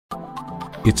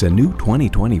It's a new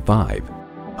 2025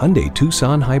 Hyundai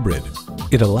Tucson Hybrid.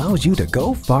 It allows you to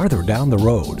go farther down the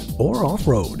road or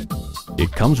off-road.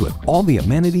 It comes with all the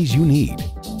amenities you need.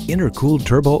 Intercooled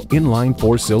turbo inline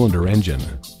 4-cylinder engine,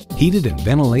 heated and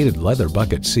ventilated leather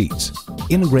bucket seats,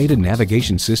 integrated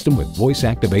navigation system with voice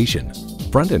activation,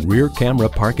 front and rear camera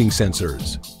parking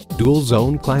sensors, dual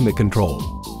zone climate control,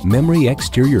 memory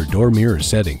exterior door mirror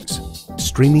settings,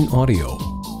 streaming audio,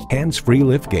 hands-free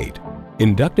liftgate,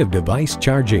 inductive device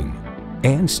charging,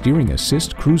 and steering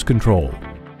assist cruise control.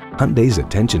 Hyundai's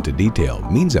attention to detail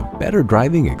means a better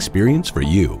driving experience for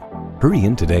you. Hurry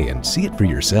in today and see it for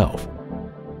yourself.